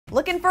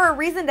Looking for a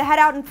reason to head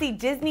out and see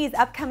Disney's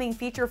upcoming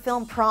feature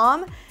film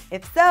Prom?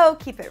 If so,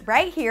 keep it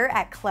right here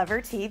at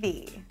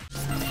ClevverTV.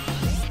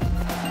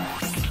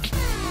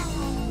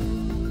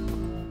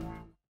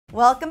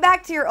 Welcome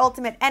back to your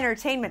ultimate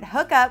entertainment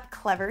hookup,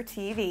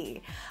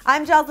 ClevverTV.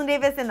 I'm Joslyn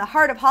Davis in the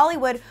heart of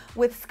Hollywood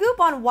with scoop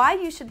on why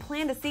you should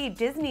plan to see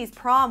Disney's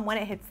Prom when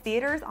it hits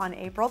theaters on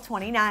April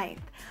 29th.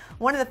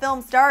 One of the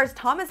film's stars,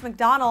 Thomas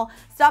McDonell,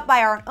 stopped by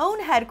our own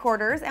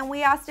headquarters and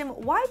we asked him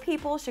why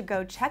people should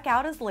go check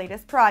out his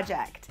latest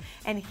project.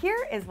 And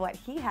here is what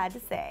he had to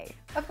say.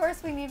 Of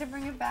course, we need to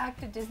bring it back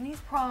to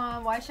Disney's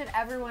Prom. Why should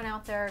everyone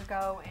out there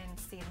go and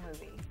see the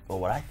movie? Well,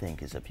 what I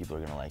think is that people are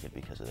going to like it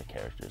because of the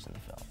characters in the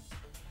film.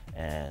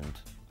 And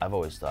I've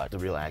always thought the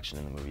real action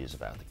in the movie is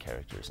about the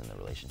characters and the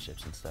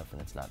relationships and stuff, and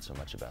it's not so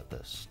much about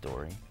the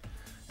story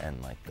and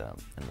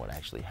and what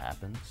actually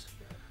happens.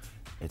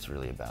 It's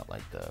really about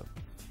the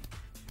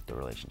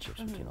relationships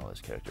between all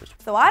those characters.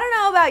 So I don't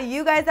know about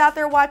you guys out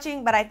there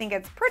watching, but I think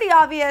it's pretty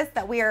obvious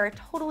that we are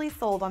totally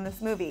sold on this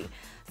movie.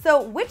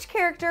 So which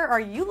character are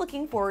you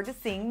looking forward to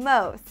seeing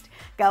most?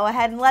 Go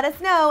ahead and let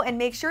us know, and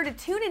make sure to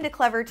tune into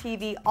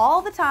ClevverTV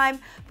all the time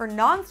for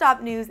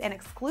non-stop news and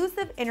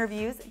exclusive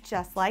interviews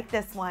just like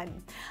this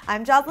one.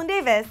 I'm Joslyn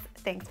Davis.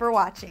 Thanks for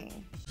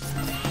watching.